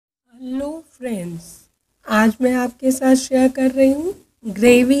Friends, आज मैं आपके साथ शेयर कर रही हूँ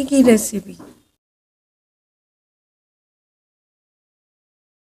ग्रेवी की रेसिपी।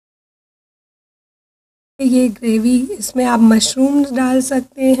 ये ग्रेवी, इसमें आप मशरूम डाल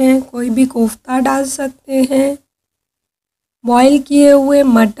सकते हैं, कोई भी कोफ्ता डाल सकते हैं, बॉईल किए हुए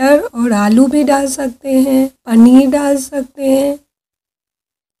मटर और आलू भी डाल सकते हैं, पनीर डाल सकते हैं।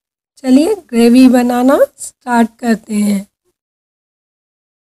 चलिए ग्रेवी बनाना स्टार्ट करते हैं।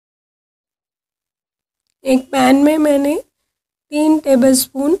 एक पैन में मैंने 3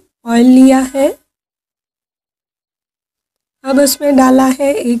 टेबलस्पून ऑयल लिया है। अब उसमें डाला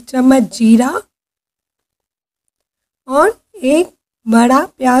है 1 चम्मच जीरा और एक बड़ा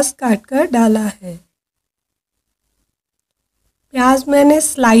प्याज काटकर डाला है। प्याज मैंने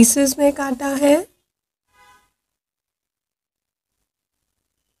स्लाइसेस में काटा है।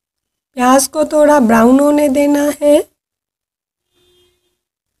 प्याज को थोड़ा ब्राउन होने देना है।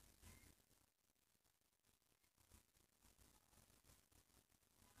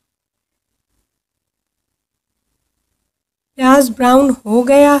 प्याज ब्राउन हो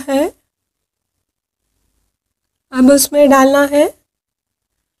गया है। अब उसमें डालना है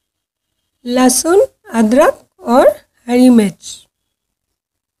लहसुन, अदरक और हरी मिर्च।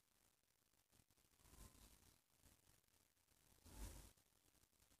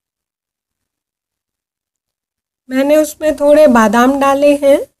 मैंने उसमें थोड़े बादाम डाले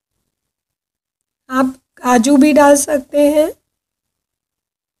हैं। आप काजू भी डाल सकते हैं।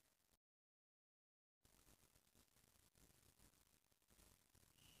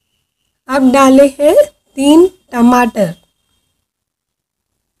 अब डाले हैं 3 टमाटर।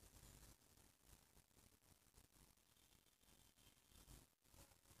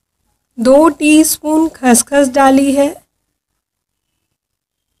 दो टीस्पून खसखस डाली है।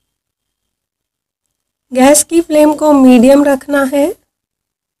 गैस की फ्लेम को मीडियम रखना है।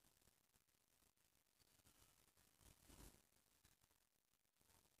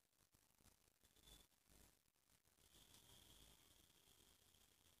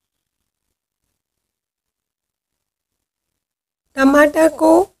 टमाटर को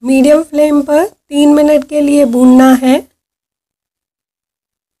मीडियम फ्लेम पर 3 मिनट के लिए भूनना है।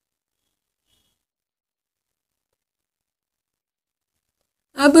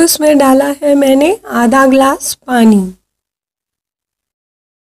 अब उसमें डाला है मैंने आधा ग्लास पानी।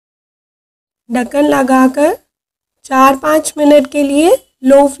 ढक्कन लगाकर 4-5 मिनट के लिए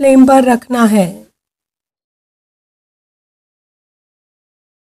लो फ्लेम पर रखना है।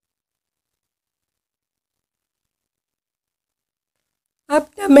 अब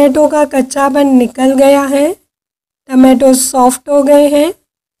टमाटो का कच्चापन निकल गया है। टमाटो सॉफ्ट हो गए हैं।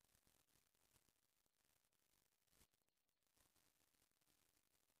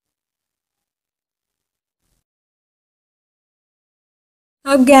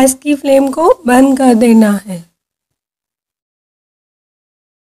 अब गैस की फ्लेम को बंद कर देना है।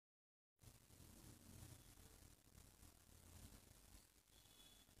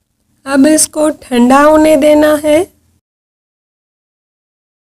 अब इसको ठंडा होने देना है।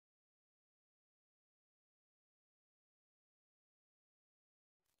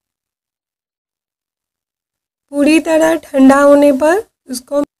 पूरी तरह ठंडा होने पर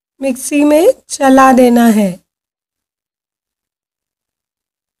उसको मिक्सी में चला देना है।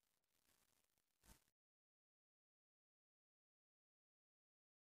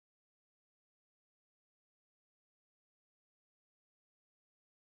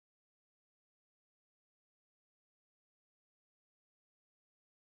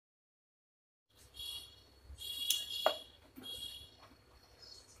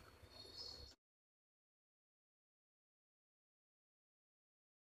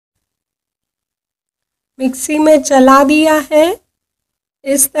 मिक्सी में चला दिया है।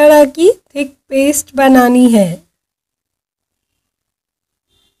 इस तरह की थिक पेस्ट बनानी है।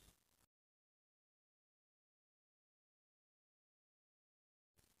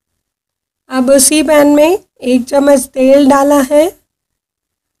 अब उसी पैन में 1 चम्मच तेल डाला है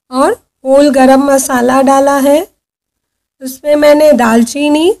और होल गरम मसाला डाला है। उसमें मैंने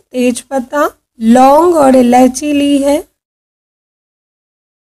दालचीनी, तेजपत्ता, लौंग और इलायची ली है।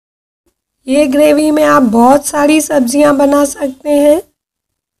 ये ग्रेवी में आप बहुत सारी सब्जियां बना सकते हैं।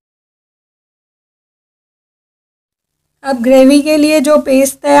 अब ग्रेवी के लिए जो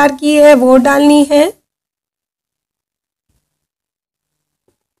पेस्ट तैयार की है वो डालनी है।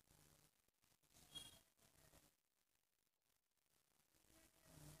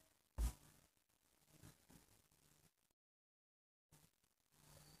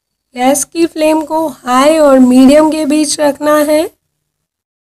 गैस की फ्लेम को हाई और मीडियम के बीच रखना है।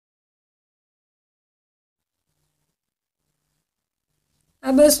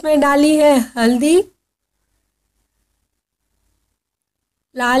 अब इसमें डाली है हल्दी,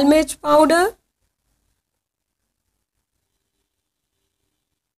 लाल मिर्च पाउडर,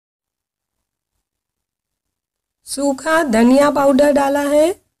 सूखा धनिया पाउडर डाला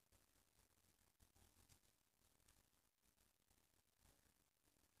है,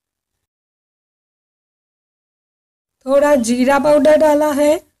 थोड़ा जीरा पाउडर डाला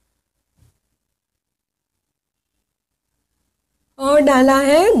है और डाला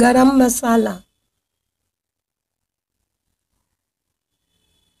है गरम मसाला।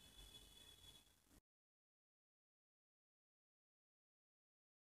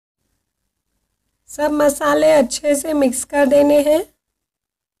 सब मसाले अच्छे से मिक्स कर देने हैं।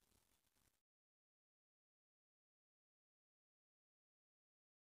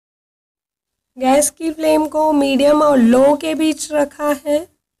 गैस की फ्लेम को मीडियम और लो के बीच रखा है।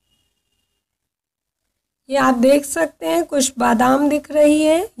 ये आप देख सकते हैं कुछ बादाम दिख रही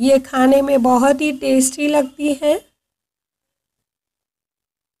है, ये खाने में बहुत ही टेस्टी लगती है।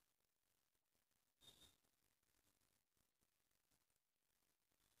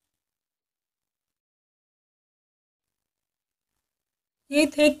 ये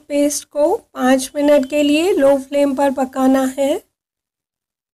थिक पेस्ट को 5 मिनट के लिए लो फ्लेम पर पकाना है।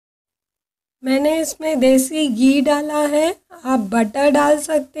 मैंने इसमें देसी घी डाला है, आप बटर डाल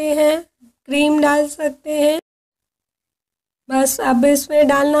सकते हैं, क्रीम डाल सकते हैं। बस अब इसमें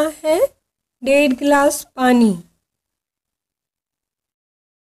डालना है 1.5 गिलास पानी।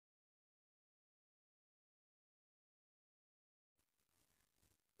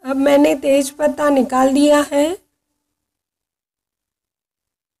 अब मैंने तेज पत्ता निकाल दिया है।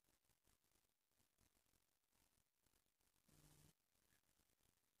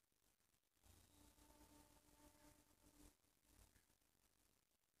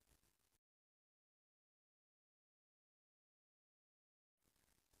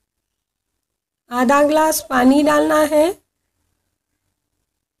 आधा ग्लास पानी डालना है।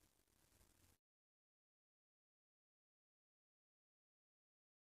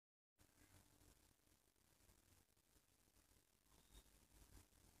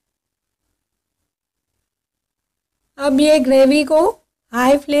 अब ये ग्रेवी को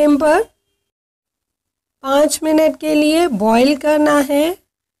हाई फ्लेम पर 5 मिनट के लिए बॉईल करना है।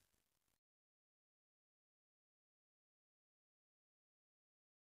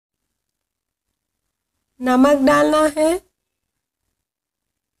 नमक डालना है,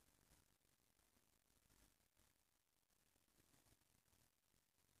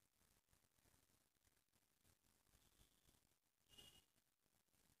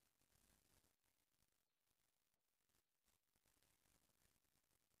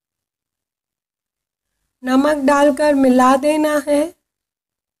 नमक डालकर मिला देना है।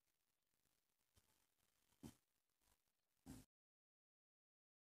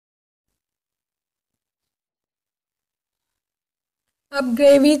 अब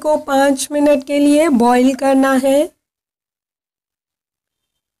ग्रेवी को 5 मिनट के लिए बॉईल करना है।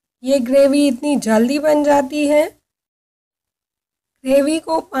 ये ग्रेवी इतनी जल्दी बन जाती है। ग्रेवी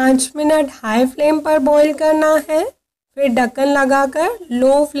को 5 मिनट हाई फ्लेम पर बॉईल करना है, फिर ढक्कन लगाकर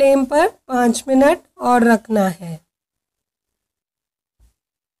लो फ्लेम पर 5 मिनट और रखना है।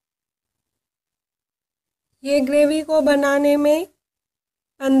 ये ग्रेवी को बनाने में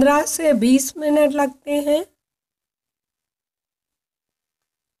 15 से 20 मिनट लगते हैं।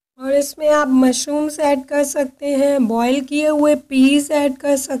 और इसमें आप मशरूम्स ऐड कर सकते हैं, बॉईल किए हुए पीस ऐड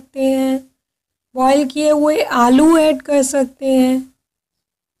कर सकते हैं, बॉईल किए हुए आलू ऐड कर सकते हैं,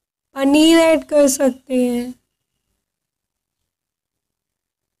 पनीर ऐड कर सकते हैं।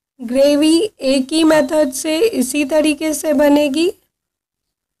 ग्रेवी एक ही मेथड से इसी तरीके से बनेगी।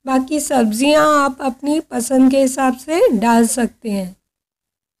 बाकी सब्जियां आप अपनी पसंद के हिसाब से डाल सकते हैं।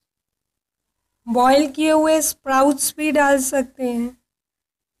 बॉईल किए हुए स्प्राउट्स भी डाल सकते हैं।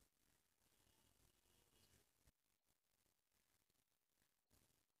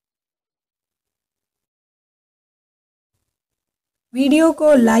 वीडियो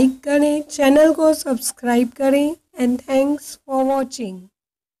को लाइक करें, चैनल को सब्सक्राइब करें एंड थैंक्स फॉर वॉचिंग।